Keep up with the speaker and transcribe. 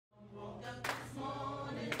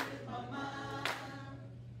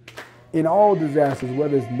In all disasters,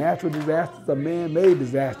 whether it's natural disasters or man-made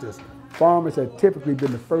disasters, farmers have typically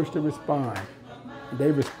been the first to respond.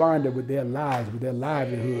 They responded with their lives, with their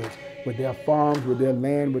livelihoods, with their farms, with their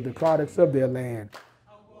land, with the products of their land.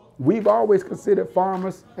 We've always considered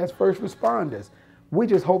farmers as first responders. We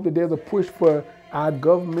just hope that there's a push for our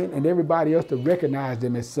government and everybody else to recognize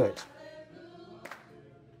them as such.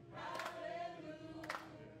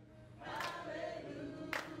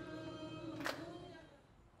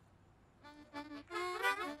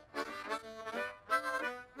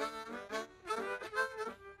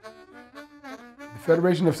 The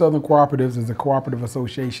Federation of Southern Cooperatives is a cooperative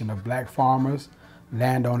association of black farmers,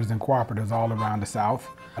 landowners, and cooperatives all around the South.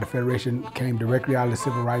 The Federation came directly out of the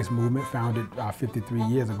Civil Rights Movement, founded 53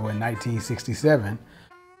 years ago in 1967.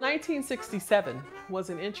 1967 was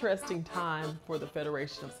an interesting time for the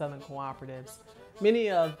Federation of Southern Cooperatives.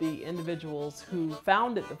 Many of the individuals who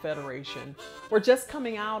founded the Federation were just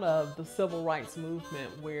coming out of the Civil Rights Movement,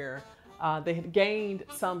 where they had gained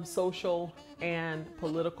some social and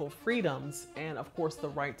political freedoms and, of course, the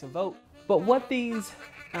right to vote. But what these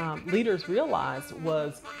leaders realized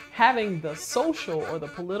was having the social or the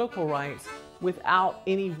political rights without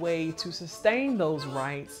any way to sustain those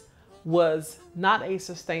rights was not a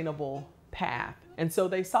sustainable path. And so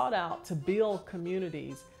they sought out to build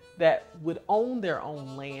communities that would own their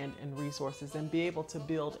own land and resources and be able to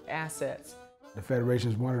build assets. The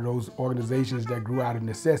Federation is one of those organizations that grew out of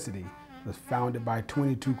necessity. It was founded by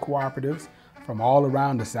 22 cooperatives from all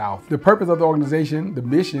around the South. The purpose of the organization, the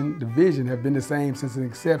mission, the vision have been the same since its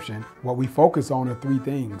inception. What we focus on are three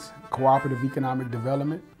things: cooperative economic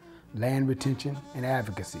development, land retention, and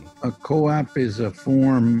advocacy. A co-op is a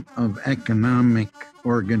form of economic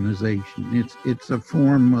organization. It's a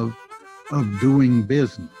form of doing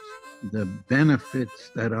business. The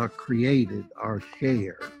benefits that are created are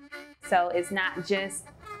shared. So it's not just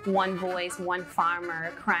one voice, one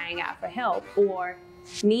farmer crying out for help or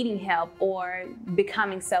needing help or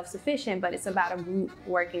becoming self-sufficient, but it's about a group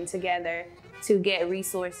working together to get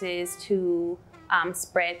resources to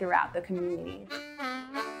spread throughout the community.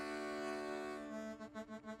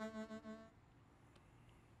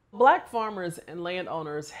 Black farmers and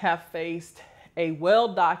landowners have faced a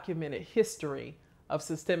well-documented history of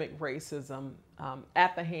systemic racism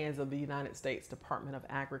at the hands of the United States Department of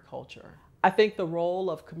Agriculture. I think the role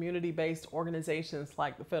of community-based organizations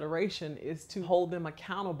like the Federation is to hold them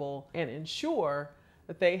accountable and ensure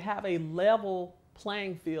that they have a level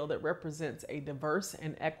playing field that represents a diverse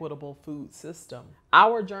and equitable food system.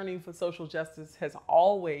 Our journey for social justice has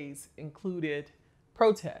always included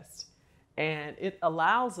protest, and it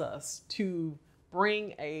allows us to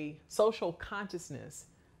bring a social consciousness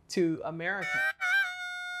to America.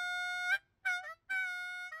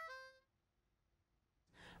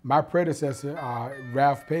 My predecessor,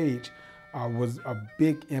 Ralph Page, was a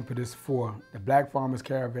big impetus for the Black Farmers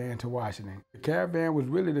Caravan to Washington. The caravan was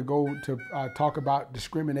really to go to talk about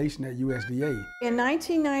discrimination at USDA. In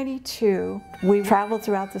 1992, we traveled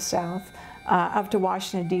throughout the South up to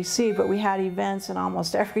Washington, D.C., but we had events in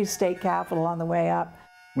almost every state capital on the way up.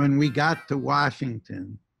 When we got to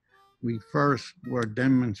Washington, we first were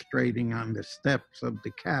demonstrating on the steps of the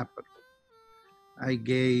Capitol. I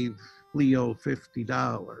gave Leo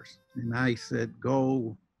 $50 and I said,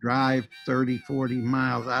 go drive 30, 40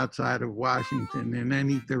 miles outside of Washington in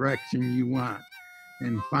any direction you want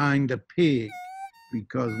and find a pig,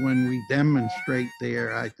 because when we demonstrate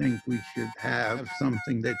there, I think we should have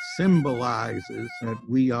something that symbolizes that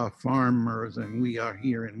we are farmers and we are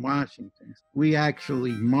here in Washington. We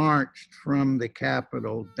actually marched from the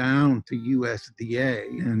Capitol down to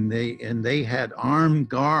USDA, and they had armed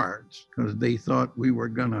guards because they thought we were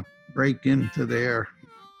going to break into their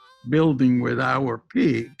building with our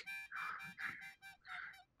pig.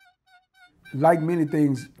 Like many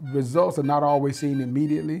things, results are not always seen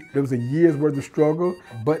immediately. There was a year's worth of struggle,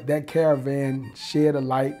 but that caravan shed a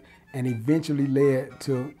light and eventually led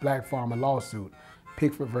to Black Farmer lawsuit,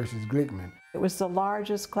 Pickford versus Glickman. It was the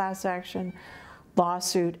largest class action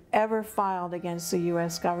lawsuit ever filed against the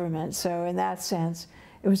U.S. government. So in that sense,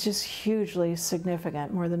 it was just hugely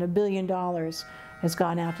significant. More than $1 billion has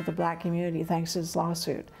gone out to the Black community thanks to this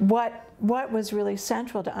lawsuit. What was really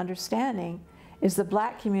central to understanding is the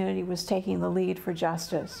Black community was taking the lead for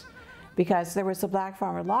justice, because there was the Black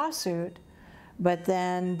farmer lawsuit, but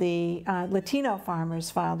then the Latino farmers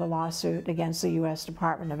filed a lawsuit against the U.S.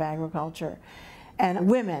 Department of Agriculture. And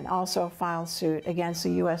women also filed suit against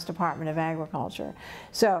the U.S. Department of Agriculture.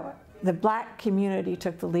 So the Black community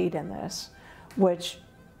took the lead in this, which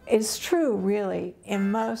It's true, really,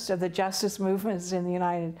 in most of the justice movements in the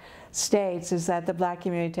United States, is that the Black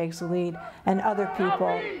community takes the lead and other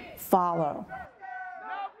people follow.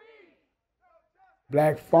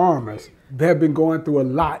 Black farmers, they've been going through a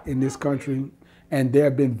lot in this country, and there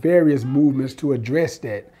have been various movements to address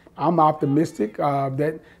that. I'm optimistic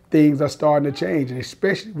that things are starting to change, and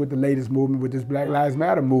especially with the latest movement, with this Black Lives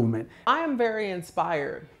Matter movement. I am very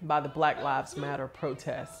inspired by the Black Lives Matter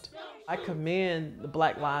protest. I commend the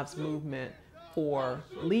Black Lives movement for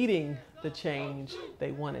leading the change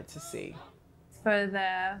they wanted to see. For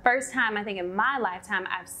the first time, I think in my lifetime,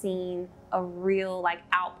 I've seen a real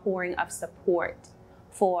outpouring of support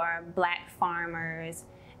for Black farmers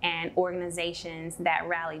and organizations that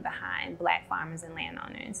rally behind Black farmers and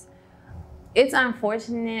landowners. It's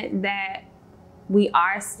unfortunate that we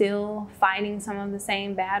are still fighting some of the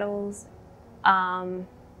same battles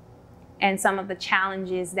and some of the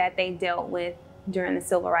challenges that they dealt with during the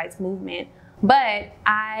Civil Rights Movement. But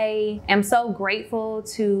I am so grateful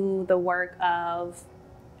to the work of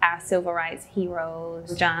our civil rights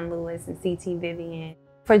heroes, John Lewis and C.T. Vivian,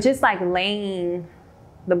 for just laying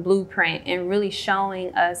the blueprint and really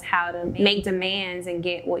showing us how to make demands and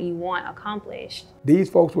get what you want accomplished.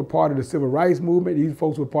 These folks were part of the civil rights movement. These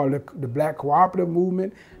folks were part of the Black cooperative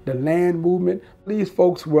movement, the land movement. These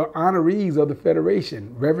folks were honorees of the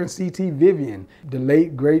Federation. Reverend C.T. Vivian, the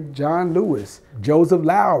late great John Lewis, Joseph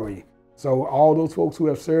Lowry. So all those folks who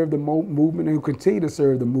have served the movement and who continue to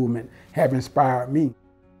serve the movement have inspired me.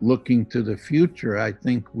 Looking to the future, I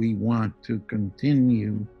think we want to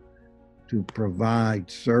continue to provide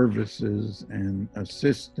services and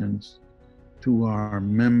assistance to our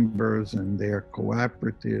members and their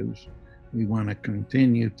cooperatives. We want to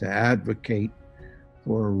continue to advocate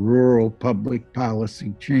for rural public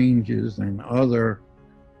policy changes and other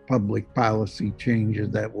public policy changes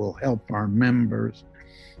that will help our members.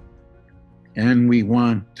 And we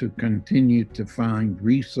want to continue to find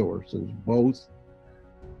resources, both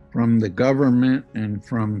from the government and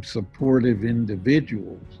from supportive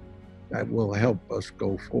individuals, that will help us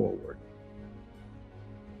go forward.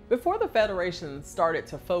 Before the Federation started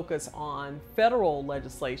to focus on federal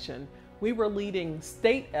legislation, we were leading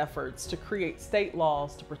state efforts to create state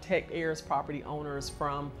laws to protect heirs property owners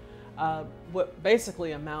from what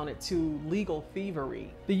basically amounted to legal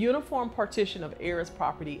thievery. The Uniform Partition of Heirs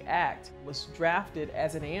Property Act was drafted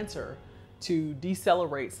as an answer to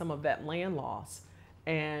decelerate some of that land loss.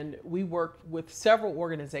 And we worked with several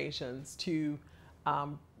organizations to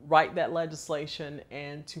write that legislation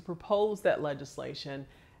and to propose that legislation,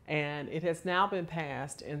 and it has now been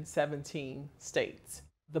passed in 17 states.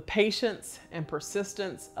 The patience and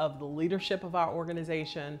persistence of the leadership of our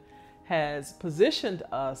organization has positioned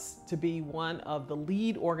us to be one of the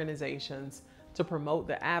lead organizations to promote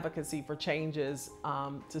the advocacy for changes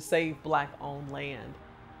to save Black-owned land.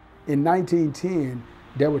 In 1910,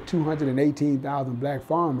 there were 218,000 Black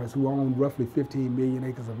farmers who owned roughly 15 million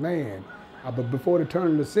acres of land. But before the turn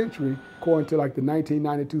of the century, according to the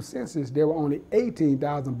 1992 census, there were only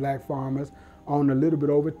 18,000 Black farmers on a little bit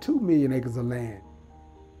over 2 million acres of land.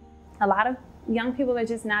 A lot of young people are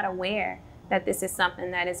just not aware that this is something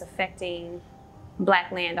that is affecting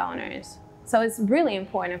Black landowners. So it's really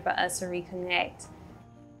important for us to reconnect.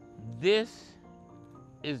 This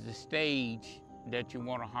is the stage that you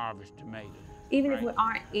want to harvest tomatoes. Even if we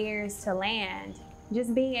aren't heirs to land,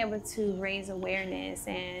 just being able to raise awareness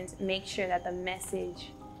and make sure that the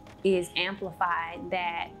message is amplified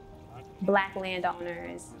that Black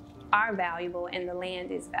landowners are valuable and the land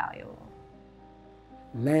is valuable.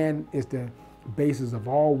 Land is the basis of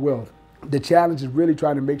all wealth. The challenge is really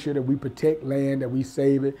trying to make sure that we protect land, that we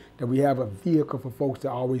save it, that we have a vehicle for folks to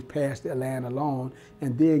always pass their land along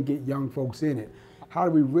and then get young folks in it. How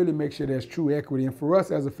do we really make sure there's true equity? And for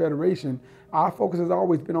us as a federation, our focus has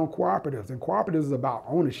always been on cooperatives. And cooperatives is about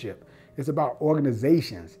ownership. It's about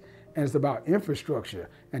organizations. And it's about infrastructure.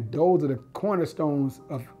 And those are the cornerstones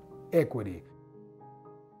of equity.